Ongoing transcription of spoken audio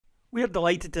We're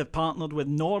delighted to have partnered with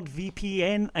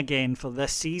NordVPN again for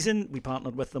this season. We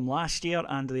partnered with them last year,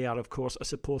 and they are, of course, a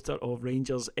supporter of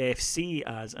Rangers FC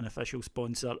as an official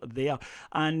sponsor there.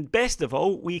 And best of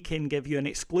all, we can give you an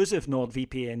exclusive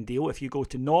NordVPN deal. If you go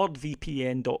to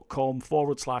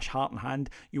nordvpn.com/heart and hand,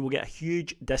 you will get a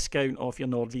huge discount off your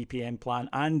NordVPN plan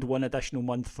and one additional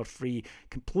month for free.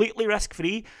 Completely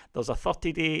risk-free. There's a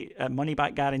 30-day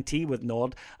money-back guarantee with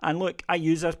Nord. And look, I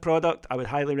use this product. I would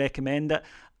highly recommend it.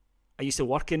 I used to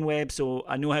work in web, so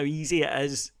I know how easy it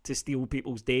is to steal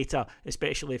people's data,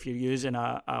 especially if you're using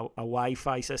a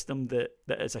Wi-Fi system that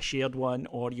is a shared one,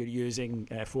 or you're using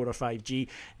 4 or 5G,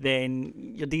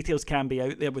 then your details can be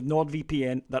out there. With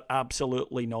NordVPN, they're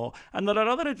absolutely not. And there are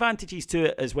other advantages to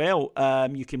it as well.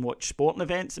 You can watch sporting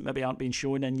events that maybe aren't being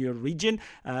shown in your region.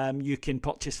 You can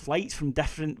purchase flights from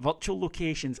different virtual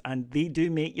locations, and they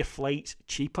do make your flights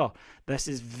cheaper. This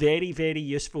is very, very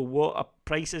useful. What a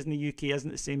price is in the UK isn't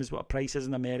the same as what a price is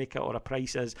in America or a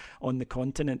price is on the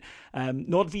continent.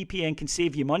 NordVPN can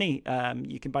save you money.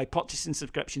 You can buy purchasing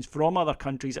subscriptions from other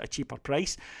countries at a cheaper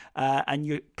price, and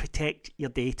you protect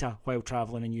your data while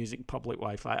travelling and using public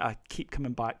Wi-Fi. I keep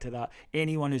coming back to that.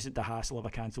 Anyone who's at the hassle of a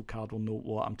cancelled card will know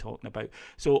what I'm talking about.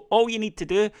 So all you need to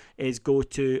do is go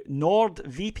to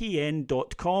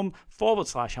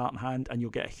nordvpn.com/heart and hand, and you'll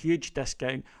get a huge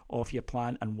discount off your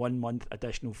plan and 1 month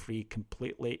additional free,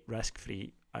 completely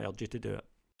risk-free. I urge you to do it.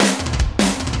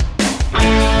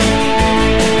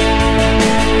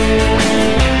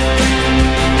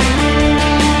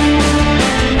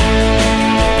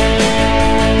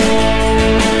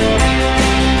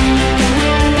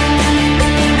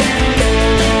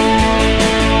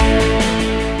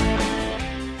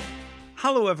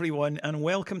 Hello everyone, and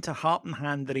welcome to Heart and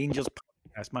Hand, the Rangers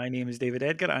podcast. My name is David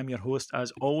Edgar. I'm your host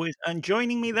as always, and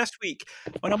joining me this week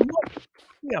on a much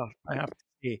here, I have to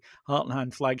say, Heart and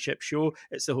Hand flagship show,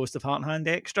 it's the host of Heart and Hand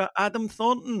Extra, Adam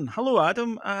Thornton. Hello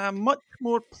Adam. A much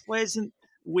more pleasant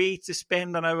way to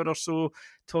spend an hour or so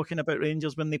talking about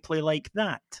Rangers when they play like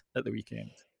that at the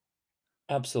weekend.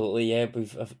 Absolutely, yeah.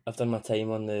 I've done my time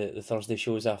on the Thursday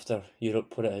shows after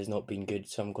Europe where it has not been good,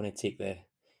 so I'm going to take the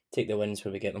wins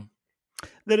where we get them.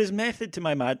 There is method to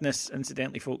my madness,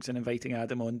 incidentally, folks, in inviting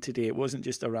Adam on today. It wasn't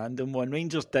just a random one.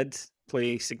 Rangers did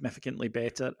play significantly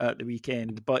better at the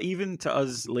weekend, but even to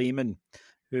us laymen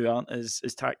who aren't as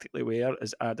tactically aware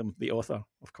as Adam, the author,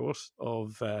 of course,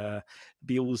 of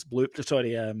Beale's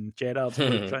blueprint, Gerrard's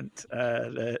blueprint,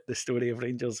 the story of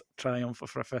Rangers' triumph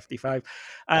for 55.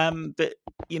 But,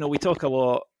 you know, we talk a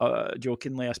lot,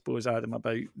 jokingly, I suppose, Adam,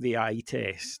 about the eye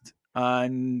test.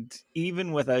 And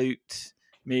even without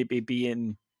maybe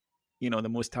being, you know, the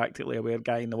most tactically aware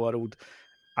guy in the world,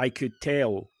 I could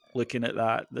tell, looking at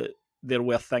that there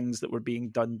were things that were being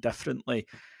done differently.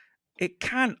 It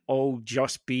can't all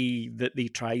just be that they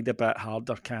tried a bit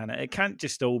harder, can it? It can't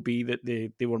just all be that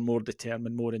they were more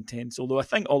determined, more intense, although I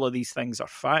think all of these things are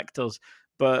factors.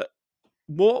 But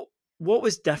what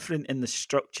was different in the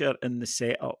structure and the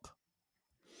setup?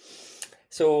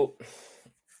 So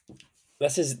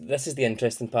this is the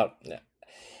interesting part.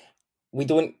 We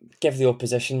don't give the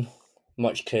opposition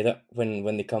much credit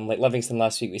when they come. Like Livingston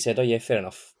last week, we said, "Oh yeah, fair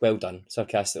enough, well done."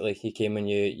 Sarcastically, you came and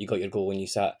you got your goal and you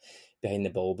sat behind the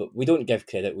ball, but we don't give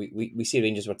credit. We say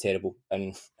Rangers were terrible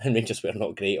and Rangers were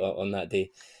not great on that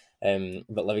day,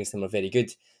 but Livingston were very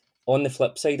good. On the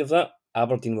flip side of that,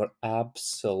 Aberdeen were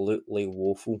absolutely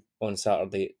woeful on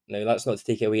Saturday. Now that's not to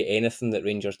take away anything that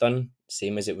Rangers done,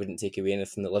 same as it wouldn't take away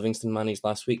anything that Livingston managed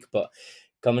last week. But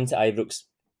coming to Ibrox,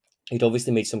 he'd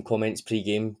obviously made some comments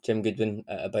pre-game, Jim Goodwin,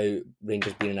 about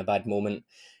Rangers being in a bad moment,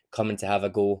 coming to have a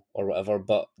go or whatever.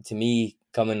 But to me,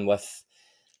 coming with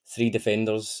 3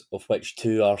 defenders, of which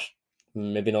 2 are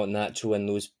maybe not natural in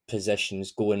those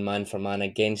positions, going man for man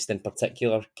against, in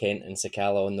particular, Kent and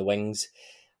Sakala on the wings,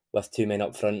 with 2 men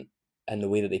up front, and the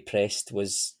way that they pressed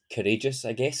was courageous,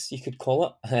 I guess you could call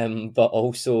it, but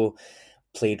also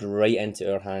played right into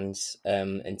our hands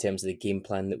in terms of the game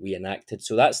plan that we enacted.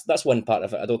 So that's one part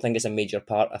of it. I don't think it's a major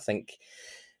part. I think,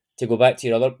 to go back to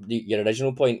your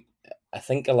original point, I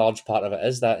think a large part of it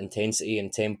is that intensity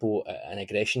and tempo and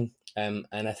aggression. And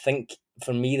I think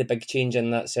for me, the big change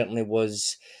in that certainly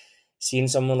was seeing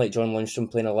someone like John Lundstrom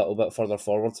playing a little bit further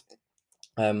forward.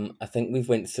 I think we've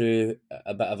went through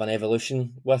a bit of an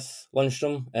evolution with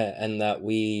Lundstrom in that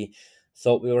we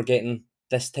thought we were getting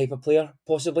this type of player,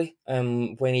 possibly,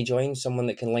 when he joined, someone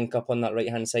that can link up on that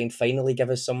right-hand side, finally give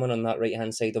us someone on that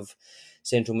right-hand side of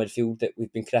central midfield that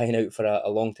we've been crying out for a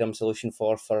long-term solution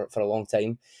for a long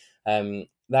time.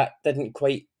 That didn't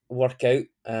quite work out,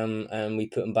 and we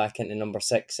put him back into number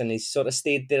 6, and he's sort of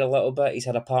stayed there a little bit. He's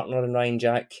had a partner in Ryan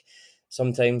Jack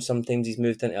Sometimes he's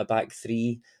moved into a back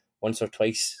three once or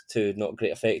twice to not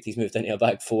great effect. He's moved into a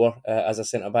back four as a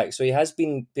centre back, so he has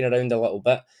been around a little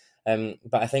bit.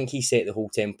 But I think he set the whole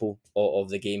tempo of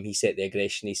the game. He set the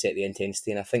aggression, he set the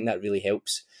intensity, and I think that really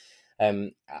helps.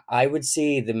 I would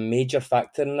say the major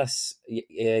factor in this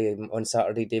on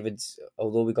Saturday, David,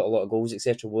 although we got a lot of goals,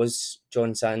 etc., was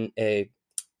John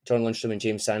Lundstram and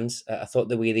James Sands. I thought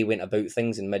the way they went about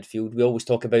things in midfield. We always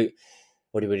talk about,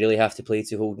 what do we really have to play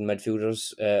to hold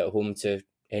midfielders at home to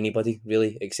anybody,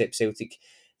 really, except Celtic?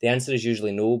 The answer is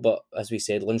usually no, but as we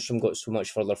said, Lundstram got so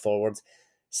much further forward.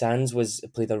 Sands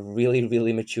played a really,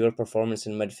 really mature performance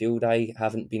in midfield. I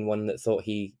haven't been one that thought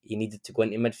he needed to go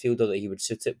into midfield or that he would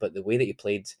suit it, but the way that he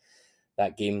played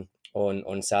that game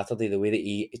on Saturday, the way that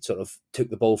he sort of took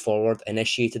the ball forward,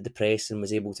 initiated the press and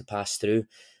was able to pass through,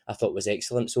 I thought was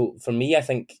excellent. So for me, I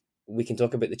think we can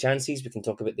talk about the chances, we can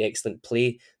talk about the excellent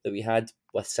play that we had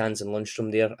with Sands and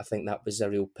Lundstram there. I think that was a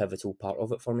real pivotal part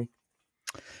of it for me.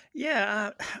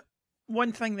 Yeah,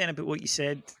 one thing then about what you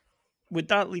said, would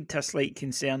that lead to a slight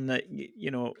concern that,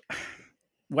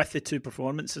 with the two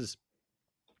performances,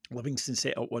 Livingston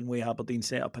set up one way, Aberdeen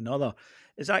set up another?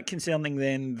 Is that concerning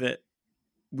then that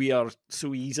we are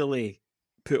so easily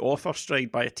put off our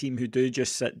stride by a team who do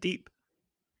just sit deep?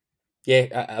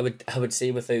 Yeah, I would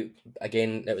say, without,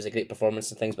 again, it was a great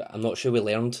performance and things, but I'm not sure we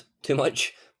learned too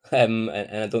much. And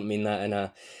I don't mean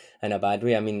that in a bad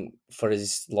way. I mean, for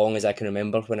as long as I can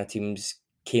remember, when a team's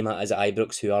came at us at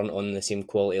Ibrox who aren't on the same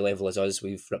quality level as us,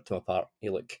 we've ripped them apart.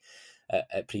 You look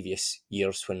at previous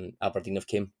years when Aberdeen have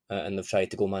came and they've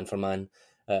tried to go man for man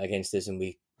against us, and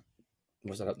there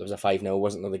was a 5-0,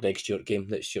 wasn't there, the Greg Stewart game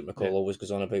that Stuart McCall always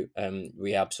goes on about.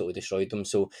 We absolutely destroyed them.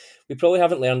 So we probably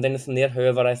haven't learned anything there.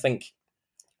 However, I think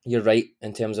you're right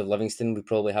in terms of Livingston. We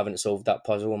probably haven't solved that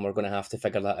puzzle and we're going to have to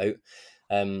figure that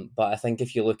out. But I think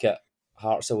if you look at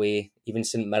Hearts away, even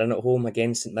St Mirren at home,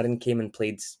 again, St Mirren came and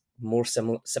played more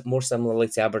similarly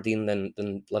to Aberdeen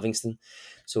than Livingston.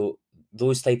 So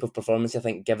those type of performances, I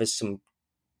think, give us some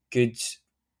good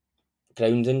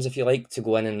groundings, if you like, to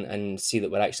go in and see that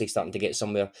we're actually starting to get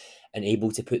somewhere and able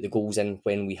to put the goals in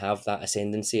when we have that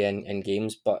ascendancy in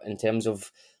games. But in terms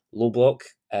of low block,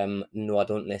 no, I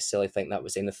don't necessarily think that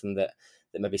was anything that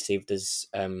maybe saved us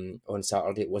on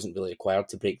Saturday. It wasn't really required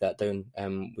to break that down.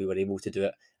 We were able to do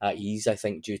it at ease, I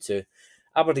think, due to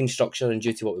Aberdeen's structure and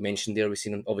due to what we mentioned there. We've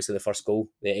seen, obviously, the first goal,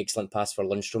 the excellent pass for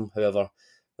Lundstram. However,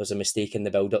 there's a mistake in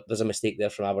the build-up. There's a mistake there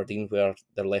from Aberdeen where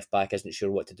their left back isn't sure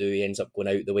what to do. He ends up going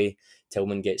out the way.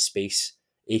 Tillman gets space,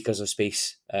 acres of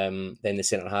space. Then the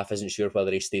centre half isn't sure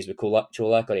whether he stays with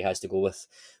Cholak or he has to go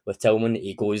with Tillman.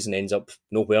 He goes and ends up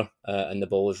nowhere, and the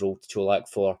ball is rolled to Cholak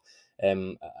for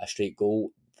a straight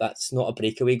goal. That's not a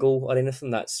breakaway goal or anything.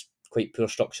 That's quite poor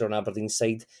structure on Aberdeen's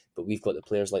side, but we've got the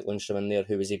players like Lundstram in there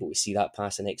who was able to see that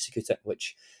pass and execute it,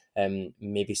 which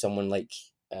maybe someone like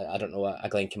I don't know, a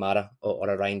Glenn Kamara or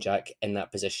a Ryan Jack in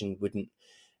that position wouldn't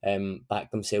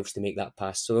back themselves to make that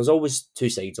pass. So there's always two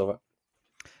sides of it.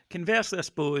 Conversely, I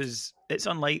suppose it's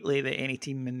unlikely that any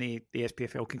team in the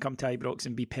SPFL can come to Ibrox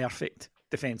and be perfect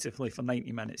defensively for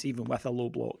 90 minutes, even with a low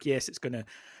block. Yes, it's going to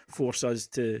force us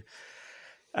to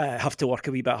have to work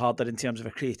a wee bit harder in terms of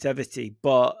our creativity,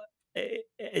 but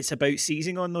it's about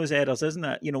seizing on those errors, isn't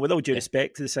it? With all due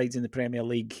respect to the sides in the Premier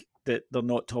League, that they're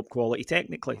not top quality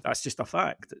technically. That's just a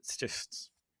fact. It's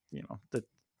just,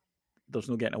 there's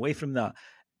no getting away from that.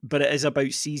 But it is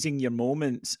about seizing your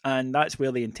moments, and that's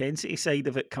where the intensity side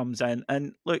of it comes in.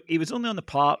 And look, he was only on the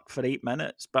park for 8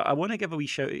 minutes, but I want to give a wee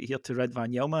shout out here to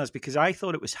Ridvan Yilmaz, because I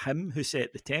thought it was him who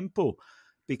set the tempo,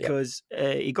 because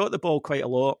he got the ball quite a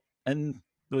lot in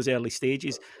those early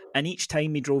stages, and each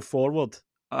time he drove forward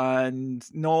and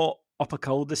not up a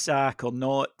cul-de-sac or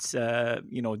not,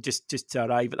 just to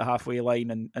arrive at the halfway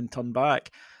line and turn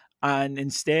back. And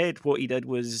instead, what he did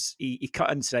was he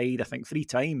cut inside, I think, 3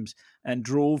 times and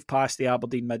drove past the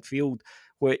Aberdeen midfield,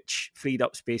 which freed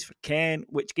up space for Kent,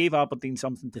 which gave Aberdeen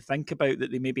something to think about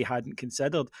that they maybe hadn't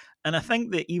considered. And I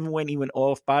think that even when he went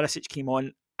off, Barisic came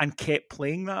on and kept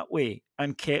playing that way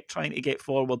and kept trying to get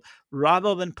forward,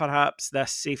 rather than perhaps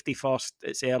this safety first,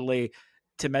 it's early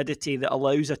timidity that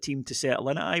allows a team to settle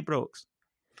in at Ibrox.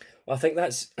 Well, I think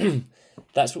that's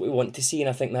what we want to see, and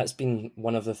I think that's been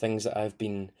one of the things that I've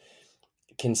been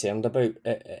concerned about,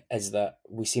 is that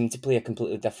we seem to play a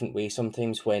completely different way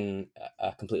sometimes when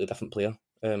a completely different player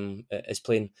is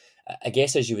playing. I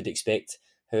guess as you would expect.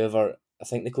 However, I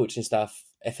think the coaching staff,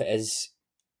 if it is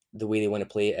the way they want to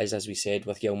play, it is, as we said,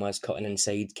 with Yilmaz cutting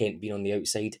inside, Kent being on the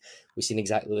outside. We've seen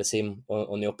exactly the same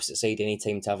on the opposite side.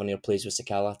 Anytime Tavernier plays with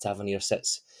Sakala, Tavernier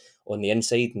sits on the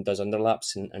inside and does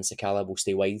underlaps, and Sakala will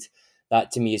stay wide.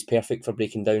 That to me is perfect for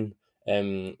breaking down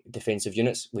defensive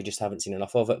units. We just haven't seen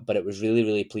enough of it. But it was really,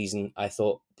 really pleasing, I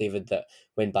thought, David, that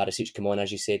when Barisic came on,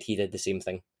 as you said, he did the same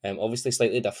thing. Obviously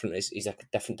slightly different. He's a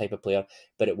different type of player,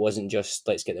 but it wasn't just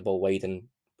let's get the ball wide and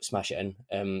smash it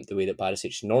in the way that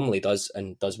Barisic normally does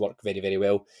and does work very, very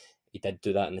well. He did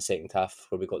do that in the second half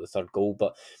where we got the third goal,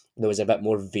 but there was a bit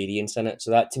more variance in it.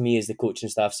 So that to me is the coaching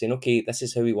staff saying, okay, this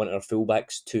is how we want our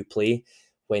fullbacks to play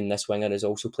when this winger is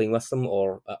also playing with them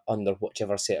or under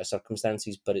whichever set of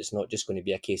circumstances, but it's not just going to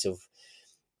be a case of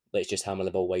let's just hammer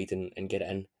the ball wide and get it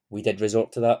in. We did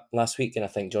resort to that last week, and I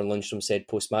think John Lundstrom said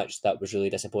post-match that was really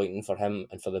disappointing for him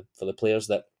and for the players,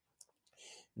 that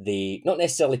they not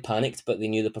necessarily panicked, but they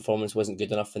knew the performance wasn't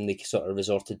good enough, and they sort of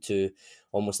resorted to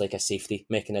almost like a safety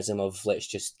mechanism of let's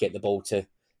just get the ball to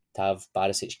have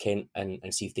Barisic, Kent,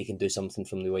 and see if they can do something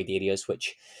from the wide areas,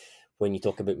 which when you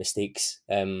talk about mistakes,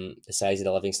 the size of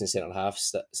the Livingston centre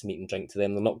halves, that's meat and drink to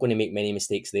them. They're not going to make many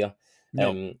mistakes there.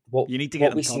 No, you need to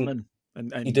get them turning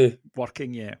and you do.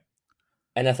 Working, yeah.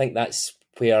 And I think that's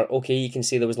where, okay, you can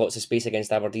say there was lots of space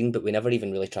against Aberdeen, but we never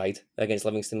even really tried against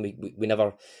Livingston. We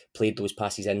never played those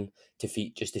passes in to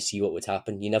feet just to see what would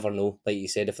happen. You never know. Like you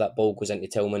said, if that ball goes into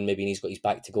Tillman, maybe he's got his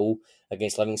back to goal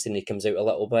against Livingston, he comes out a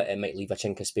little bit, it might leave a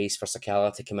chink of space for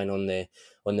Sakala to come in on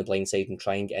the blind side and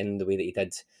try and get in the way that he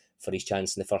did for his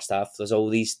chance in the first half. There's all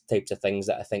these types of things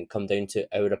that I think come down to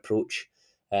our approach.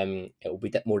 It will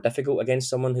be more difficult against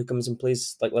someone who comes and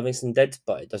plays like Livingston did,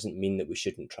 but it doesn't mean that we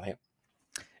shouldn't try it.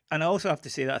 And I also have to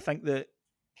say that I think that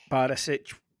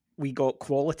Barisic, we got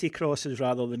quality crosses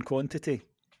rather than quantity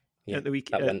at the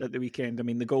weekend. I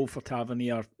mean, the goal for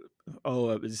Tavernier,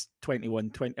 it was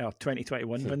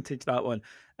 2021 vintage, that one.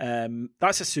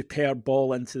 That's a superb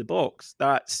ball into the box.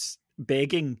 That's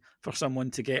begging for someone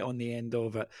to get on the end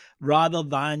of it, rather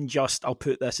than just, I'll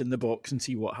put this in the box and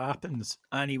see what happens.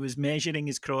 And he was measuring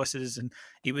his crosses and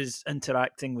he was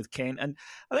interacting with Kent. And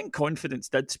I think confidence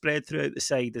did spread throughout the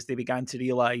side as they began to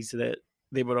realise that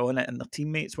they were on it and their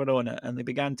teammates were on it, and they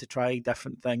began to try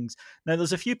different things. Now,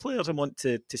 there's a few players I want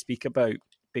to speak about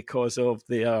because of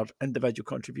their individual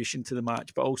contribution to the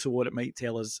match, but also what it might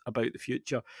tell us about the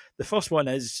future. The first one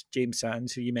is James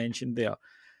Sands, who you mentioned there.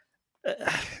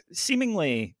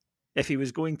 Seemingly, if he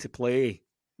was going to play,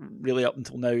 really up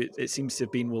until now, it seems to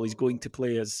have been, well, he's going to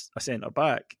play as a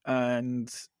centre-back.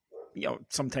 And,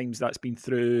 sometimes that's been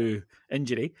through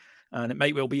injury, and it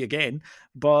might well be again.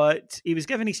 But he was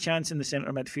given his chance in the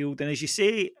centre midfield. And as you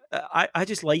say, I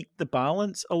just like the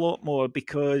balance a lot more,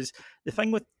 because the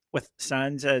thing with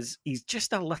Sands is he's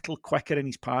just a little quicker in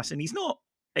his passing. He's not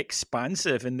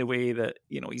expansive in the way that,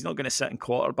 he's not going to sit in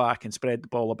quarterback and spread the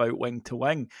ball about wing to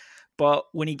wing. But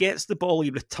when he gets the ball, he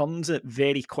returns it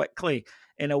very quickly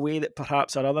in a way that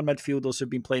perhaps our other midfielders who've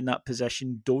been playing that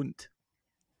position don't.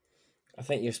 I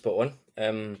think you're spot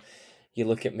on. You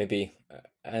look at maybe,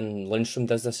 and Lundstrom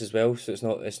does this as well, so it's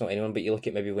not anyone, but you look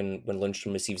at maybe when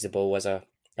Lundstrom receives the ball as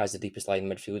the deepest line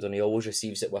midfielder, and he always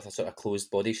receives it with a sort of closed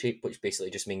body shape, which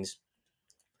basically just means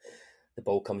the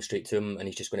ball comes straight to him and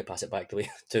he's just going to pass it back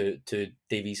to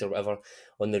Davies or whatever.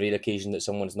 On the rare occasion that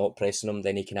someone's not pressing him,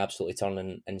 then he can absolutely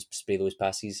turn and spray those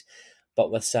passes.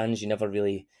 But with Sands, you never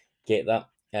really get that.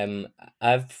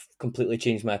 I've completely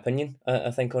changed my opinion,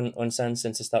 I think, on Sands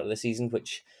since the start of the season,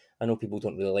 which I know people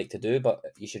don't really like to do, but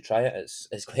you should try it.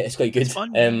 It's quite good. It's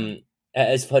fun. It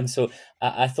is fun. So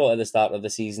I thought at the start of the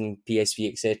season, PSV,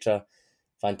 etc.,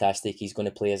 fantastic. He's going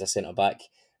to play as a centre-back.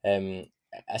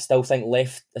 I still think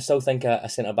a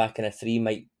centre back in a 3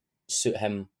 might suit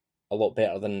him a lot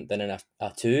better than in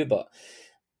a 2. But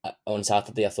on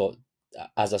Saturday, I thought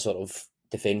as a sort of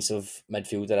defensive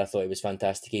midfielder, I thought he was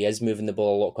fantastic. He is moving the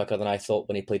ball a lot quicker than I thought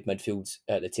when he played midfield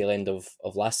at the tail end of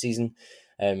last season,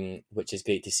 which is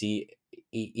great to see.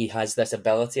 He has this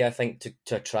ability, I think,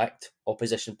 to attract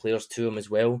opposition players to him as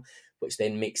well, which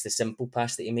then makes the simple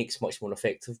pass that he makes much more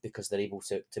effective because they're able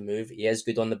to move. He is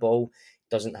good on the ball,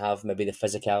 doesn't have maybe the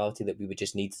physicality that we would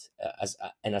just need as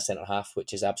in a centre half,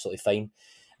 which is absolutely fine.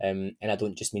 And I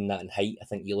don't just mean that in height. I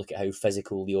think you look at how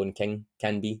physical Leon King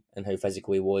can be and how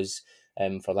physical he was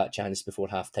for that chance before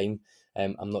half time.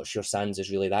 I'm not sure Sands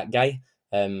is really that guy.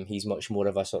 He's much more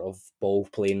of a sort of ball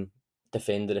playing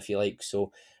defender, if you like.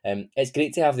 So it's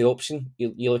great to have the option.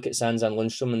 You look at Sands and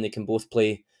Lundstrom, and they can both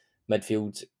play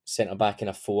midfield, centre back in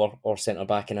a 4 or centre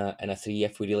back in a 3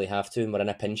 if we really have to. And we're in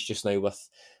a pinch just now with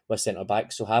centre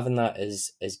back, so having that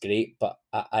is great. But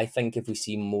I think if we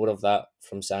see more of that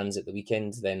from Sands at the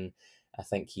weekend, then I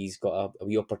think he's got a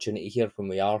wee opportunity here when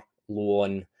we are low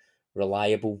on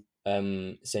reliable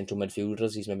central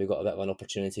midfielders. He's maybe got a bit of an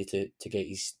opportunity to get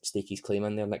stake his claim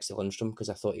in there next to Lundstrom, because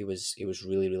I thought he was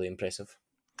really, really impressive.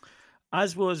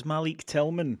 As was Malik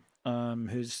Tillman.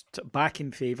 who's back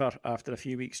in favour after a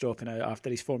few weeks dropping out, after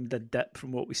he's formed a dip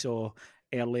from what we saw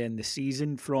early in the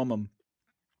season from him.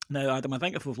 Now, Adam, I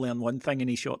think if we've learned one thing in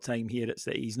his short time here, it's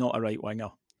that he's not a right winger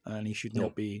and he should No.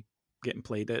 not be getting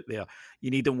played out there. You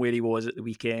need him where he was at the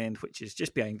weekend, which is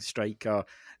just behind the striker,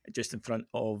 just in front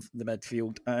of the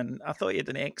midfield. And I thought he had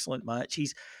an excellent match.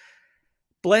 He's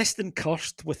blessed and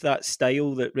cursed with that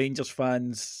style that Rangers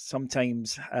fans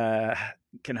sometimes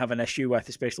can have an issue with,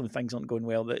 especially when things aren't going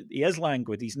well. That he is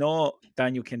languid. He's not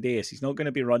Daniel Candeias. He's not going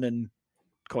to be running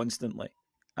constantly.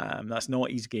 That's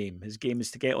not his game. His game is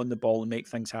to get on the ball and make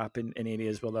things happen in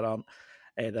areas where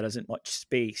there isn't much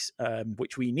space,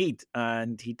 which we need.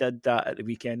 And he did that at the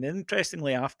weekend. And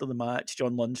interestingly, after the match,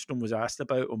 John Lundstrom was asked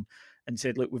about him and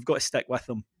said, "Look, we've got to stick with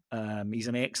him. He's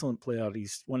an excellent player.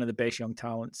 He's one of the best young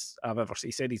talents I've ever seen."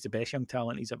 He said he's the best young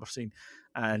talent he's ever seen,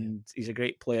 and he's a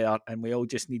great player. And we all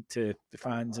just need to, the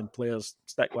fans and players,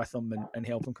 stick with him and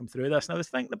help him come through this. And I was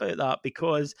thinking about that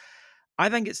because I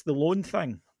think it's the loan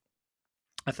thing.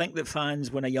 I think that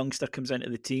fans, when a youngster comes into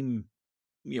the team,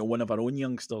 one of our own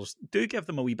youngsters, do give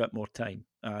them a wee bit more time.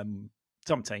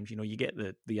 Sometimes, you get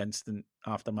the instant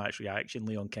after-match reaction.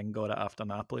 Leon King got it after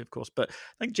Napoli, of course. But I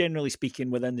think generally speaking,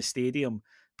 within the stadium,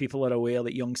 people are aware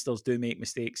that youngsters do make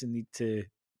mistakes and need to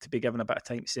be given a bit of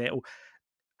time to settle.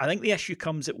 I think the issue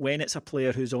comes that when it's a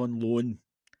player who's on loan,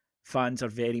 fans are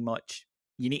very much,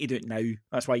 you need to do it now.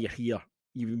 That's why you're here.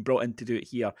 You've been brought in to do it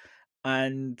here.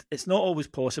 And it's not always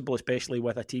possible, especially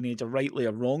with a teenager, rightly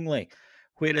or wrongly.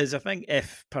 Whereas I think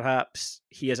if perhaps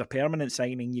he is a permanent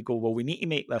signing, you go, well, we need to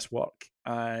make this work.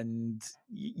 And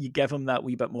you give him that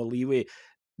wee bit more leeway.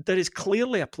 There is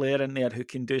clearly a player in there who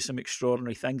can do some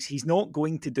extraordinary things. He's not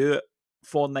going to do it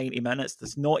for 90 minutes.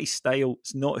 That's not his style.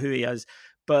 It's not who he is.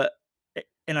 But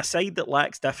in a side that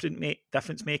lacks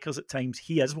difference makers at times,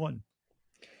 he is one.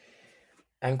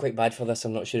 I'm quite bad for this.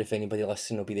 I'm not sure if anybody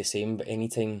listening will be the same, but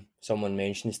anytime someone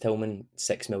mentions Tillman,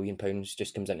 £6 million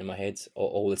just comes into my head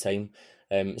all the time.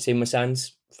 Same with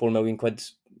Sands, £4 million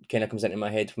kind of comes into my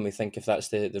head when we think if that's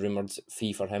the rumoured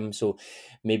fee for him. So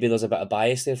maybe there's a bit of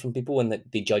bias there from people and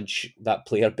that they judge that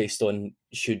player based on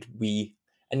should we,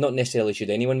 and not necessarily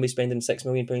should anyone be spending £6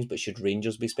 million, but should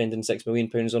Rangers be spending £6 million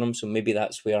on him? So maybe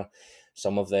that's where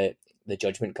some of the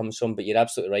judgment comes from. But you're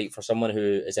absolutely right. For someone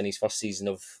who is in his first season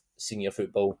of senior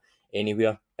football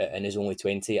anywhere and is only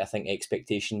 20, I think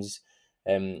expectations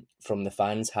from the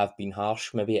fans have been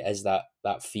harsh. Maybe it is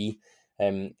that fee.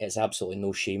 It's absolutely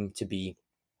no shame to be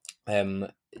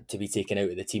taken out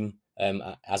of the team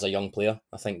as a young player.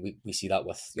 I think we see that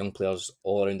with young players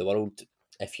all around the world.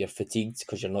 If you're fatigued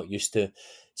because you're not used to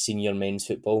senior men's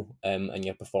football and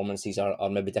your performances are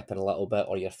maybe dipping a little bit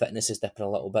or your fitness is dipping a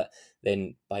little bit,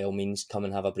 then by all means come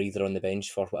and have a breather on the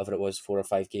bench for whatever it was, 4 or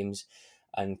 5 games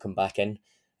and come back in.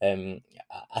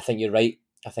 I think you're right.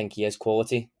 I think he is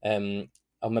quality.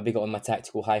 I'll maybe go on my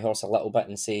tactical high horse a little bit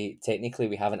and say technically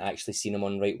we haven't actually seen him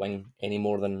on right wing any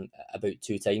more than about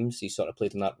 2 times. He sort of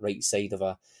played on that right side of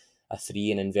a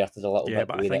 3 and inverted a little bit. Yeah,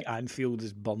 but I think Anfield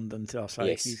is burned into our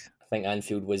psyches. Yes, I think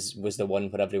Anfield was the one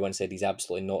where everyone said he's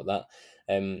absolutely not that.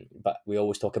 But we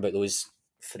always talk about those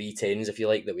 3 10s, if you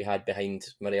like, that we had behind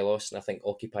Morelos, and I think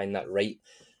occupying that right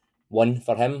one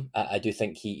for him, I do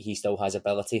think he still has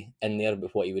ability in there,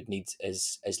 but what he would need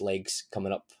is legs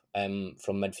coming up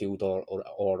from midfield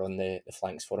or on the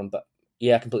flanks for him. But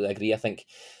yeah, I completely agree. I think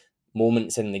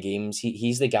moments in the games,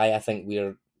 he's the guy I think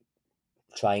we're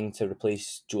trying to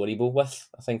replace Joe Aribo with,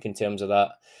 I think, in terms of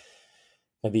that,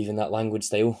 maybe even that language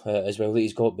style as well that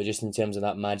he's got, but just in terms of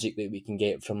that magic that we can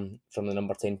get from the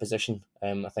number 10 position.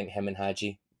 I think him and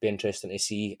Hadji be interesting to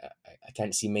see. I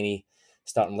can't see many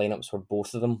starting lineups where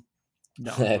both of them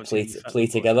play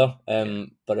together.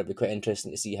 But it'd be quite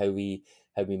interesting to see how we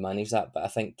manage that. But I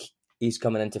think he's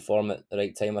coming into form at the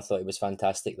right time. I thought he was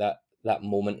fantastic that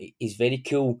moment. He's very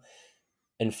cool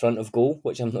in front of goal,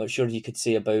 which I'm not sure you could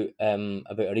say about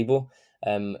Aribo.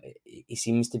 He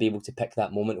seems to be able to pick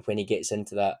that moment when he gets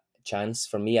into that chance.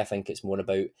 For me, I think it's more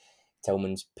about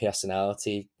Tillman's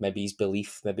personality, maybe his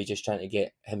belief, maybe just trying to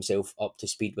get himself up to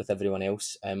speed with everyone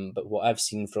else. But what I've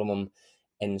seen from him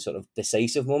in sort of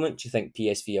decisive moments, you think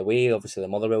PSV away, obviously the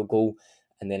Motherwell goal,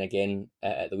 and then again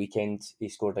at the weekend he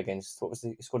scored against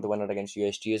he scored the winner against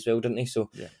USG as well, didn't he? So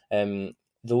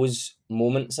those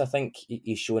moments, I think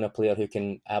he's showing a player who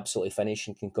can absolutely finish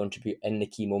and can contribute in the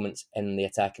key moments in the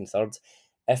attacking third.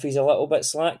 If he's a little bit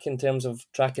slack in terms of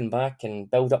tracking back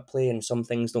and build-up play and some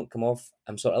things don't come off,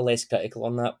 I'm sort of less critical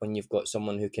on that when you've got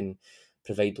someone who can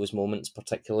provide those moments,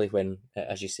 particularly when,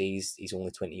 as you say, he's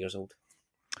only 20 years old.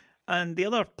 And the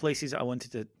other places that I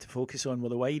wanted to focus on were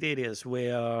the wide areas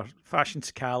where Fashion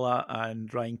Sakala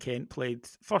and Ryan Kent played.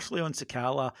 Firstly, on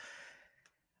Sakala,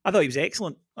 I thought he was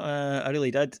excellent. I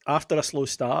really did. After a slow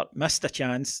start, missed a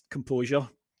chance, composure,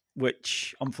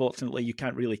 which unfortunately you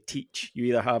can't really teach. You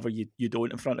either have or you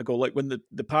don't in front of goal. Like when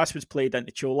the pass was played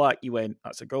into Cholak, you went,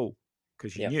 that's a goal,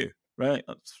 because you Yeah. knew, right?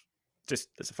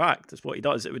 It's a fact. That's what he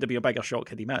does. It would have been a bigger shock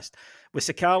had he missed. With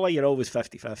Sakala, you're always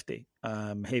 50-50.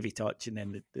 Heavy touch, and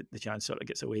then the chance sort of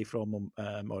gets away from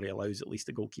him, or he allows at least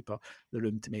the goalkeeper the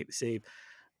room to make the save.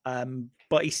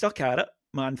 But he stuck at it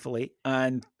manfully,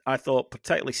 and I thought,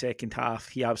 particularly second half,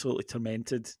 he absolutely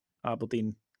tormented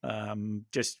Aberdeen.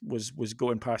 Just was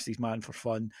going past his man for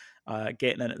fun,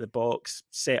 getting into the box,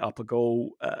 set up a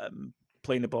goal,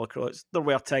 playing the ball across. There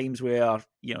were times where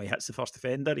he hits the first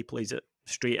defender, he plays it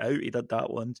straight out. He did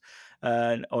that once,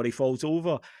 or he falls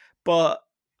over. But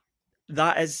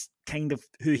that is kind of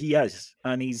who he is,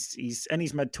 and he's in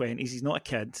his mid-20s. He's not a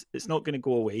kid. It's not going to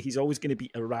go away. He's always going to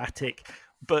be erratic.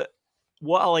 But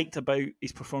what I liked about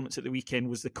his performance at the weekend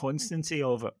was the constancy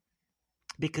of it,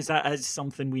 because that is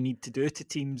something we need to do to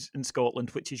teams in Scotland,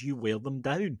 which is you wear them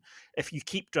down. If you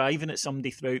keep driving at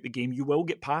somebody throughout the game, you will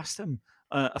get past them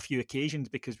a few occasions,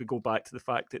 because we go back to the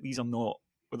fact that these are not,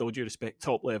 with all due respect,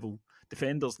 top level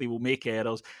defenders. They will make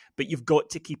errors, but you've got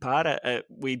to keep at it.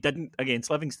 We didn't against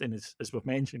Livingston, as we've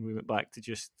mentioned. We went back to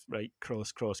just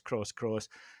cross,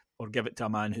 or give it to a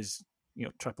man who's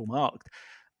triple marked.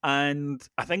 And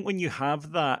I think when you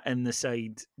have that in the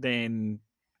side, then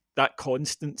that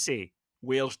constancy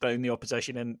wears down the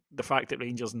opposition. And the fact that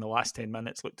Rangers in the last 10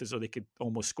 minutes looked as though they could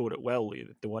almost score at will,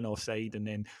 the one offside, and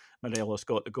then Morelos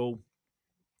got the goal.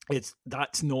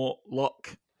 That's not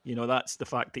luck. That's the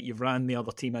fact that you've ran the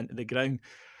other team into the ground.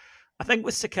 I think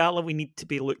with Sakala, we need to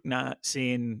be looking at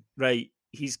saying, right,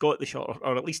 he's got the shot,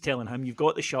 or at least telling him, you've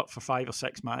got the shot for 5 or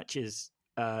 6 matches.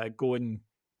 Go and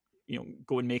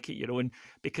make it your own.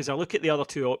 Because I look at the other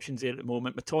two options there at the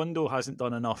moment. Matondo hasn't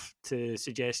done enough to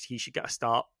suggest he should get a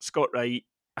start. Scott Wright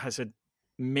has had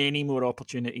many more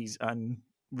opportunities and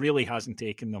really hasn't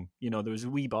taken them. There was a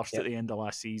wee burst at the end of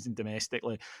last season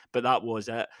domestically, but that was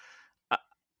it.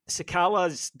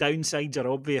 Sakala's downsides are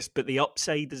obvious, but the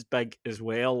upside is big as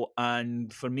well.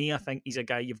 And for me, I think he's a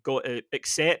guy you've got to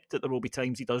accept that there will be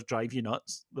times he does drive you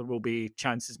nuts. There will be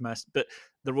chances missed, but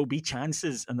there will be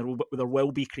chances, and there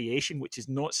will be creation, which is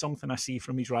not something I see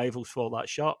from his rivals for that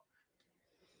shot.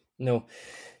 No,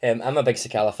 I'm a big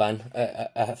Sakala fan.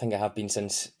 I think I have been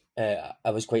since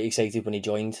I was quite excited when he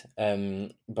joined,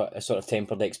 but a sort of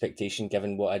tempered expectation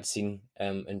given what I'd seen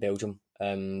in Belgium.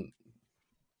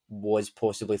 Was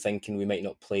possibly thinking we might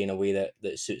not play in a way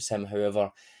that suits him.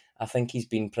 However, I think he's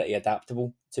been pretty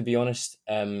adaptable, to be honest.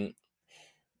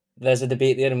 There's a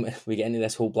debate there, and we get into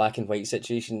this whole black and white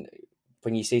situation.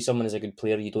 When you say someone is a good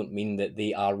player, you don't mean that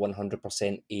they are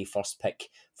 100% a first pick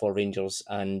for Rangers,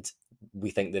 and we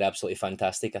think they're absolutely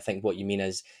fantastic. I think what you mean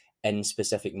is in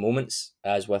specific moments,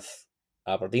 as with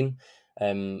Aberdeen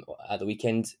at the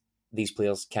weekend, these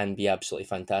players can be absolutely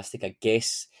fantastic. I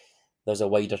guess there's a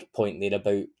wider point there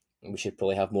about we should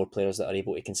probably have more players that are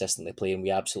able to consistently play, and we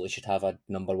absolutely should have a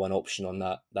number one option on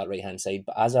that right hand side.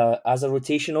 But as a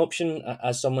rotation option,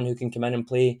 as someone who can come in and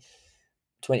play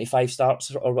 25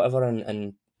 starts or whatever,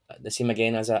 and the same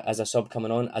again as a sub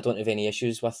coming on, I don't have any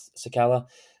issues with Sakala.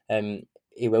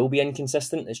 He will be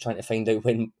inconsistent. It's trying to find out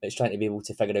when. It's trying to be able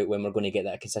to figure out when we're going to get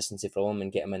that consistency from him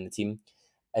and get him in the team.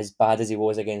 As bad as he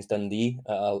was against Dundee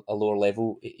at a lower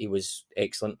level, he was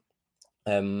excellent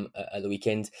at the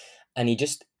weekend, and he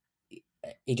just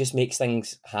makes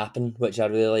things happen, which I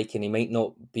really like, and he might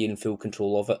not be in full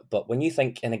control of it. But when you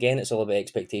think, and again, it's all about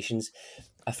expectations,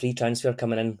 a free transfer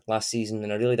coming in last season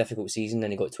in a really difficult season,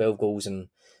 and he got 12 goals and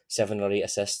 7 or 8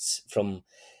 assists from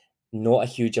not a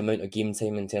huge amount of game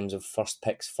time in terms of first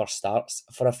picks, first starts.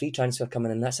 For a free transfer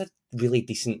coming in, that's a really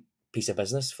decent piece of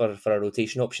business for a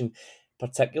rotation option,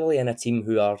 particularly in a team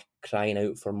who are crying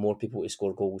out for more people to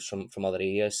score goals from other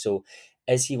areas. So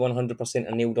is he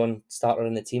 100% a nailed-on starter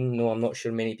in the team? No, I'm not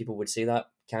sure many people would say that.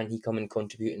 Can he come and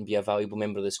contribute and be a valuable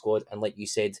member of the squad? And like you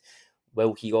said,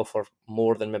 will he offer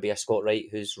more than maybe a Scott Wright,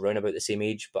 who's around about the same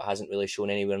age but hasn't really shown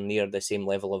anywhere near the same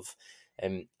level of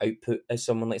output as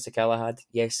someone like Sakala had?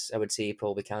 Yes, I would say he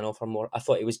probably can offer more. I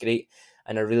thought he was great,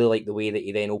 and I really like the way that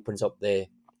he then opens up the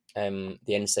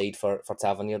inside for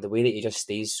Tavernier. The way that he just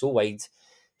stays so wide,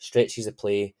 stretches the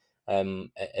play,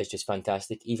 is just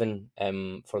fantastic. Even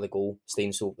for the goal,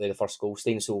 the first goal,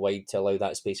 staying so wide to allow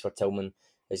that space for Tillman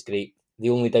is great. The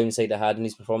only downside I had in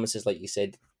his performances, like you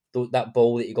said, that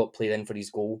ball that he got played in for his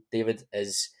goal, David,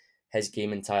 is his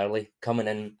game entirely. Coming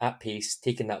in at pace,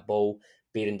 taking that ball,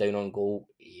 bearing down on goal.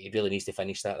 He really needs to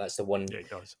finish that. That's the one Yeah, it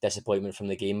does. disappointment from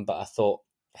the game. But I thought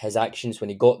his actions when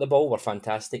he got the ball were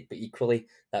fantastic. But equally,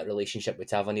 that relationship with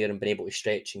Tavernier and being able to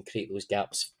stretch and create those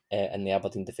gaps in the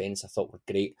Aberdeen defence, I thought were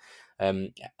great.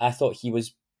 I thought he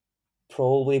was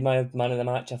probably my man of the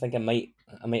match. I think I might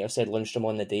have said Lundstrom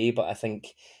on the day, but I think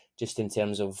just in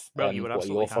terms of Well, you were what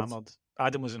he absolutely offered, hammered.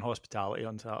 Adam was in hospitality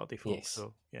on Saturday, folks. yes,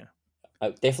 So yeah. I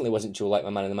definitely wasn't Joe like my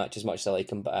man of the match as much as I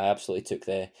like him, but I absolutely took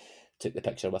the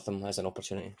picture with him as an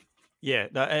opportunity.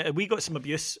 Yeah, we got some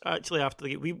abuse actually after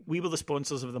the game. We were the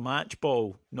sponsors of the match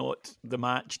ball, not the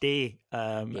match day.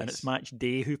 And it's Yes. match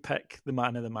day who pick the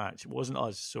man of the match. It wasn't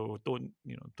us, so don't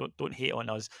hate on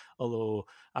us. Although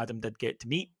Adam did get to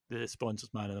meet the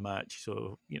sponsors man of the match,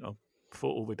 so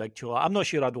photo with Big Chola. I'm not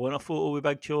sure I'd want a photo with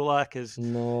Big Chola because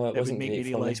No, it it would wasn't make me great for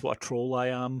me. realise what a troll I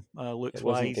am looks It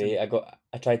wasn't wise. great. And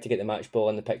I tried to get the match ball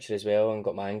in the picture as well and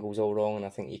got my angles all wrong, and I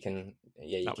think you can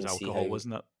that was see alcohol,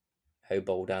 wasn't it? how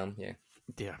bald I am. Yeah.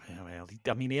 Yeah, well,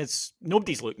 I mean,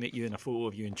 nobody's looking at you in a photo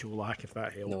of you and Cholak, if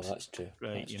that helps. No, that's true.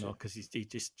 Right, that's true. because he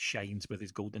just shines with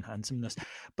his golden handsomeness.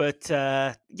 But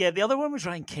the other one was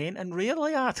Ryan Kent, and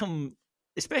rarely Adam,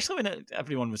 especially when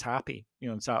everyone was happy,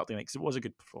 on Saturday night, because it was a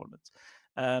good performance.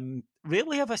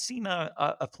 Rarely have I seen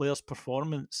a player's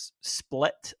performance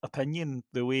split opinion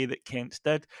the way that Kent's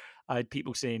did. I had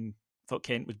people saying, thought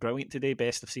Kent was brilliant today,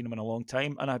 best I've seen him in a long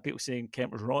time, and I had people saying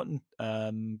Kent was rotten,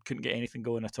 couldn't get anything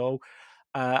going at all.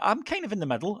 I'm kind of in the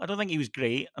middle. I don't think he was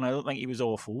great, and I don't think he was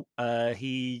awful.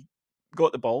 He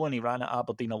got the ball and he ran at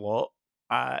Aberdeen a lot.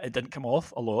 It didn't come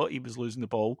off a lot. He was losing the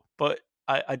ball, but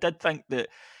I did think that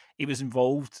he was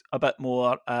involved a bit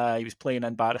more. He was playing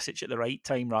in Barisic at the right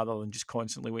time rather than just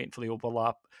constantly waiting for the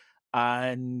overlap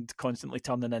and constantly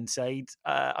turning inside.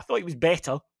 I thought he was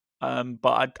better,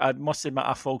 but I must admit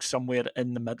I fall somewhere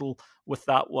in the middle with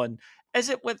that one. Is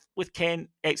it with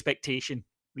Kent expectation?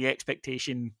 The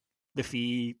expectation, the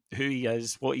fee, who he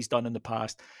is, what he's done in the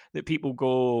past, that people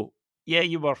go, yeah,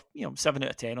 you were 7 out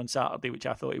of 10 on Saturday, which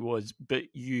I thought he was, but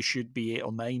you should be 8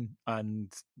 or 9,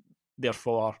 and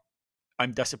therefore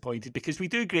I'm disappointed because we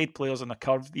do grade players on a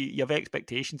curve. You have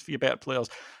expectations for your better players,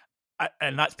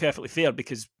 and that's perfectly fair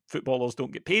because footballers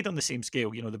don't get paid on the same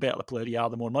scale. The better the player you are,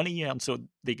 the more money you earn, so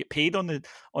they get paid on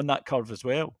that curve as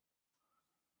well.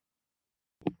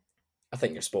 I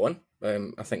think you're spot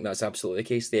on. I think that's absolutely the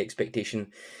case. The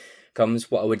expectation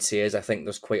comes. What I would say is I think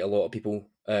there's quite a lot of people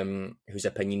whose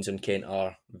opinions on Kent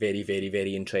are very, very,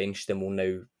 very entrenched and will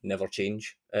now never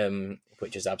change,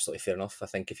 which is absolutely fair enough. I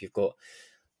think if you've got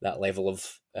that level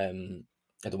of, I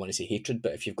don't want to say hatred,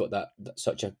 but if you've got that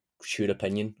such a sure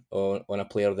opinion on a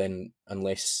player, then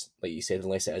unless, like you said,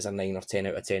 unless it is a 9 or 10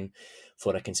 out of 10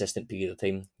 for a consistent period of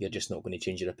time, you're just not going to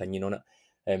change your opinion on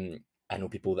it. I know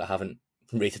people that haven't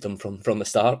rated them from the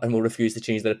start and will refuse to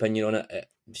change their opinion on it.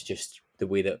 It's just the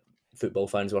way that football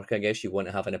fans work, I guess. You want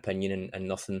to have an opinion and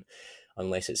nothing,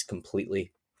 unless it's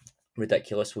completely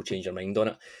ridiculous, will change your mind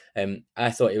on it.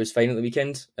 I thought it was fine at the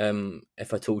weekend.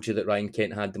 If I told you that Ryan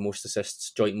Kent had the most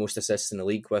assists, joint most assists in the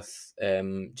league with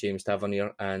James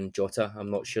Tavernier and Jota,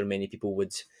 I'm not sure many people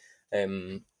would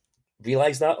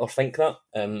realise that or think that.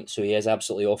 So he is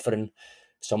absolutely offering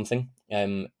something.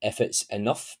 If it's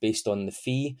enough based on the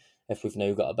fee, if we've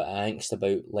now got a bit of angst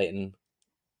about letting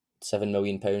 £7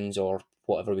 million or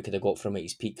whatever we could have got from at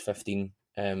his peak, £15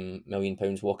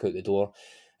 million walk out the door,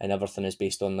 and everything is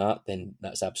based on that, then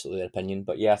that's absolutely their opinion.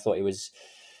 But yeah, I thought he was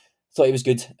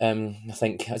good. I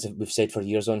think, as we've said for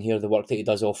years on here, the work that he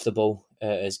does off the ball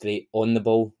is great. On the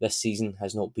ball this season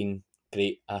has not been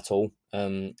great at all,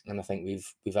 and I think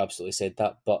we've absolutely said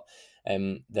that. But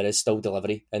there is still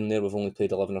delivery in there. We've only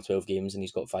played 11 or 12 games and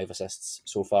he's got 5 assists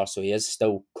so far, so he is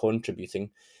still contributing,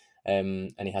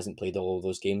 and he hasn't played all of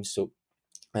those games, so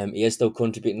he is still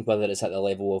contributing. Whether it's at the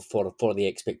level of for the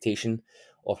expectation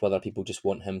or whether people just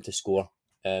want him to score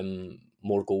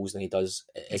more goals than he does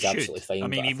is absolutely fine. I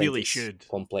mean, but he really should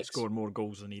complex. Score more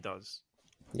goals than he does.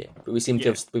 Yeah, but we seem to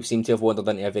have wandered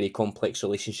into a very complex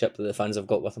relationship that the fans have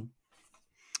got with him.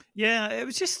 Yeah, it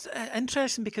was just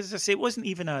interesting because, as I say, it wasn't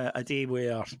even a day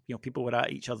where people were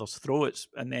at each other's throats,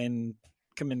 and then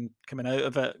coming out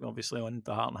of it, obviously on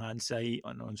the Heart and Hand site,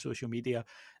 on social media,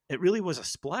 it really was a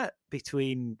split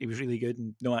between he was really good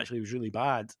and no, actually he was really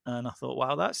bad. And I thought,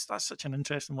 wow, that's such an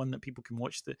interesting one that people can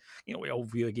watch. We all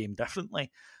view a game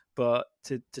differently, but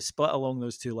to split along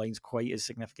those two lines quite as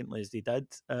significantly as they did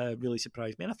really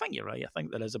surprised me. And I think you're right. I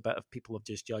think there is a bit of people have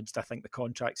just judged. I think the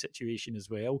contract situation as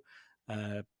well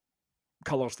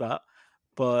colours that.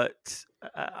 But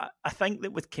I think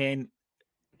that with Kent,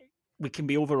 we can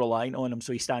be over reliant on him,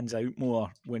 so he stands out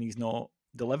more when he's not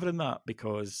delivering that,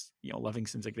 because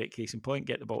Livingston's a great case in point.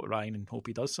 Get the ball to Ryan and hope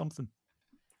he does something.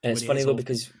 And it's funny though,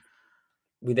 because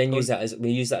we then use that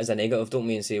as a negative, don't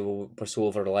we? And say, well, we're so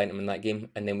over reliant on him in that game,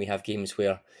 and then we have games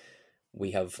where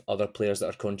we have other players that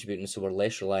are contributing, so we're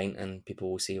less reliant, and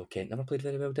people will say, "Okay, never played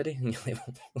very well, did he?" And you're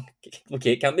like,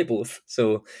 "Okay, it can't be both."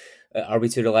 So, are we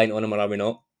too reliant on him, or are we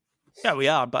not? Yeah, we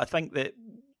are. But I think that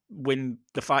when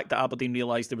the fact that Aberdeen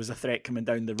realised there was a threat coming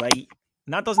down the right,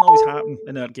 and that doesn't always happen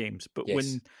in our games, but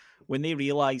Yes. when they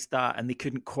realised that and they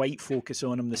couldn't quite focus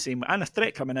on him the same way, and a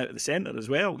threat coming out of the centre as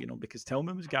well, because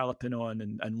Tillman was galloping on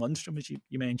and Lundstrom, as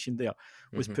you mentioned there,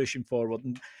 was pushing forward,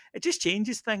 and it just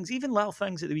changes things. Even little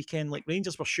things at the weekend, like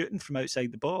Rangers were shooting from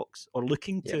outside the box or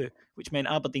looking to, which meant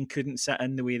Aberdeen couldn't sit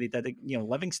in the way they did.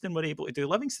 Livingston were able to do.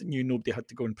 Livingston knew nobody had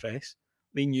to go and press.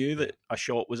 They knew that a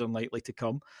shot was unlikely to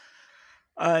come.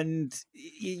 And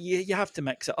you have to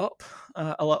mix it up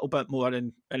a little bit more,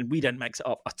 and we didn't mix it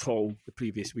up at all the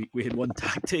previous week. We had one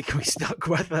tactic, we stuck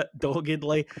with it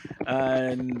doggedly,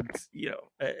 and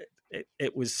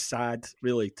it was sad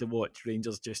really to watch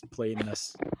Rangers just playing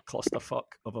this clusterfuck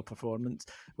of a performance.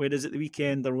 Whereas at the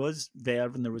weekend there was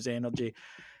verve and there was energy.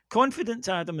 Confidence,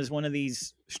 Adam, is one of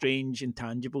these strange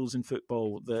intangibles in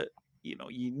football that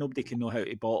nobody can know how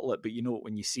to bottle it, but you know it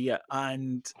when you see it.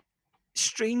 And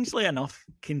strangely enough,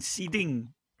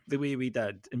 conceding the way we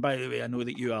did, and by the way, I know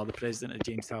that you are the president of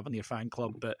James Tavernier fan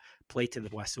club, but play to the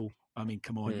whistle. I mean,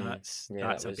 come on, that's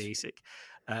a basic.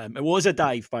 It was a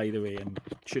dive, by the way, and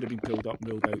should have been pulled up and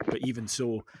ruled out. But even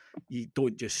so, you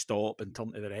don't just stop and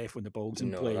turn to the ref when the ball's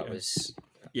in play. No, that was.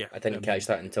 Yeah, I didn't catch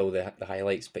that until the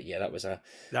highlights, but yeah, that was a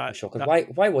shocker.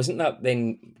 Why wasn't that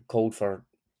then called for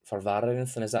VAR or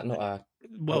anything? Is that not a?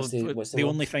 Well, the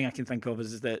only thing I can think of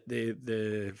is that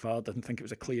the VAR didn't think it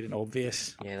was a clear and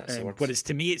obvious. Yeah, that's the word. Whereas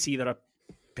to me, it's either a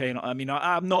penalty. I mean,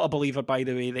 I'm not a believer, by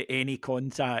the way, that any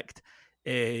contact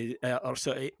or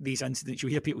sort of these incidents, you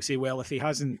hear people say, well, if he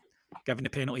hasn't given a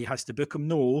penalty, he has to book him.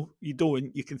 No, you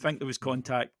don't. You can think there was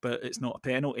contact, but it's not a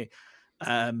penalty.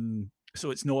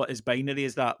 So it's not as binary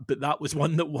as that. But that was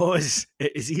one that was.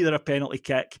 It is either a penalty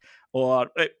kick,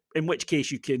 or in which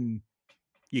case you can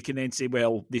then say,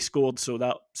 well, they scored, so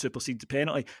that supersedes the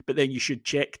penalty. But then you should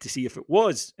check to see if it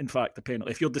was, in fact, a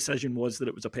penalty. If your decision was that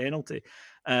it was a penalty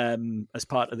as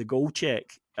part of the goal check,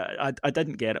 I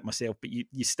didn't get it myself, but you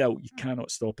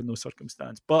cannot stop in those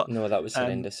circumstances. But no, that was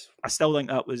horrendous. I still think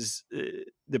that was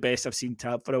the best I've seen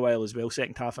Tab for a while as well,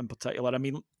 second half in particular. I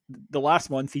mean, the last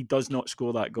month he does not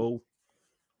score that goal.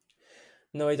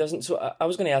 No, he doesn't. So I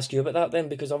was going to ask you about that then,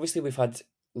 because obviously we've had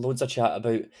loads of chat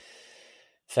about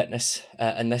fitness,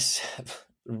 and this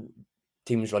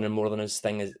team's running more than his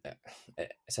thing is.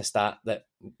 It's a stat that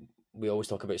we always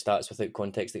talk about, stats without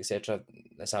context, etc.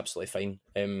 That's absolutely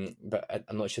fine. But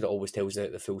I'm not sure it always tells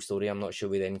the full story. I'm not sure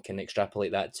we then can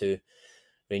extrapolate that to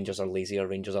Rangers are lazy or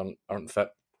Rangers aren't fit.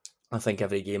 I think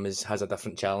every game has a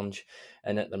different challenge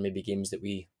in it. There may be games that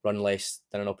we run less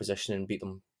than an opposition and beat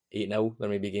them 8-0. There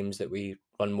may be games that we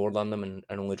run more than them and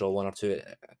only draw 1 or 2.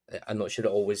 I'm not sure it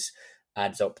always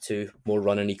adds up to more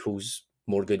running equals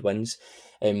more good wins.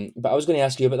 But I was going to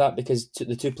ask you about that, because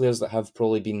the two players that have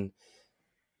probably been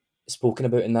spoken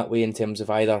about in that way in terms of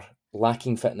either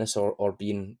lacking fitness or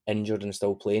being injured and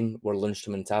still playing were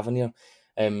Lundstrom and Tavernier.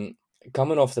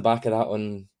 Coming off the back of that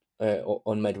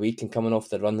on midweek and coming off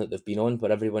the run that they've been on,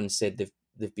 where everyone said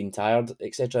they've been tired,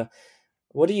 etc.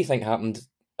 What do you think happened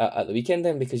at the weekend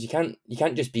then? Because you can't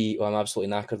just be, I'm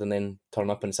absolutely knackered and then turn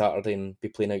up on Saturday and be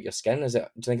playing out your skin. Do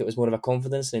you think it was more of a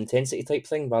confidence and intensity type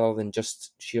thing rather than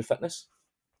just sheer fitness?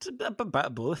 It's a bit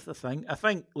of both, I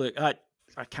think. Look,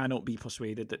 I cannot be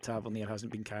persuaded that Tavernier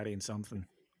hasn't been carrying something.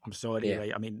 I'm sorry,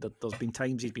 right? I mean, there's been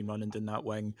times he's been running down that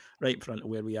wing right in front of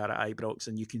where we are at Ibrox,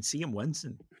 and you can see him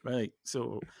wincing, right?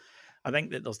 So I think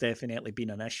that there's definitely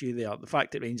been an issue there. The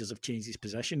fact that Rangers have changed his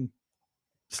position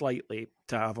slightly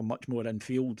to have him much more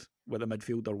infield with a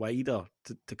midfielder wider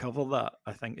to cover that,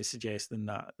 I think is suggesting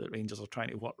that Rangers are trying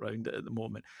to work around it at the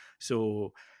moment.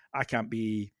 So I can't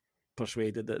be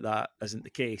persuaded that isn't the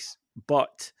case.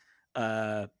 But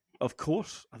of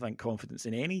course, I think confidence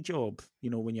in any job,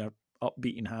 when you're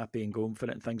upbeat and happy and going for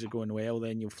it and things are going well,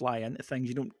 then you'll fly into things.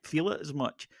 You don't feel it as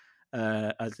much,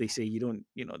 as they say. You don't,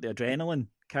 the adrenaline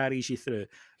carries you through.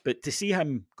 But to see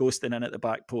him ghosting in at the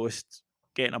back post,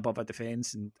 getting above a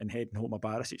defence and heading home a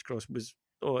Barisic cross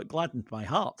it gladdened my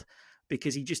heart,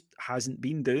 because he just hasn't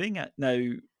been doing it. Now,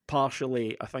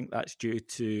 partially, I think that's due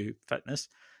to fitness,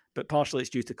 but partially it's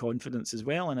due to confidence as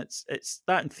well. And it's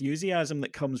that enthusiasm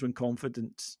that comes when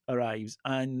confidence arrives.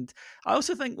 And I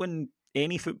also think when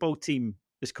any football team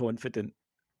is confident,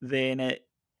 then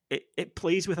it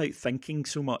plays without thinking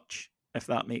so much, if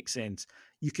that makes sense.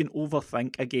 you can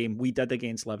overthink a game. We did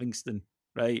against Livingston,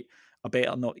 right? I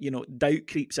better not, doubt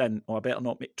creeps in, or I better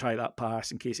not try that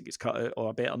pass in case it gets cut out, or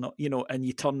I better not, and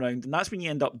you turn around. And that's when you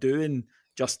end up doing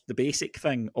just the basic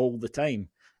thing all the time,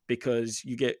 because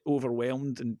you get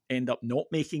overwhelmed and end up not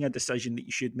making a decision that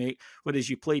you should make, whereas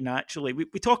you play naturally. We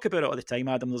talk about it all the time,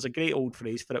 Adam. There's a great old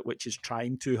phrase for it, which is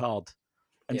trying too hard.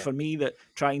 And for me, that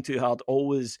trying too hard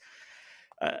always,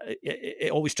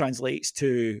 it always translates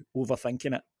to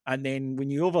overthinking it. And then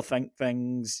when you overthink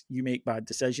things, you make bad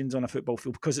decisions on a football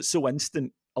field because it's so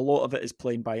instant. A lot of it is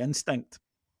playing by instinct.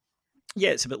 Yeah,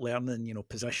 it's about learning,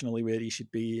 positionally where you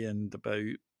should be, and about,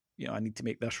 I need to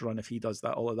make this run if he does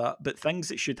that, all of that. But things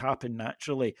that should happen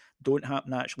naturally don't happen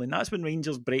naturally. And that's when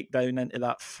Rangers break down into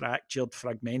that fractured,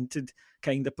 fragmented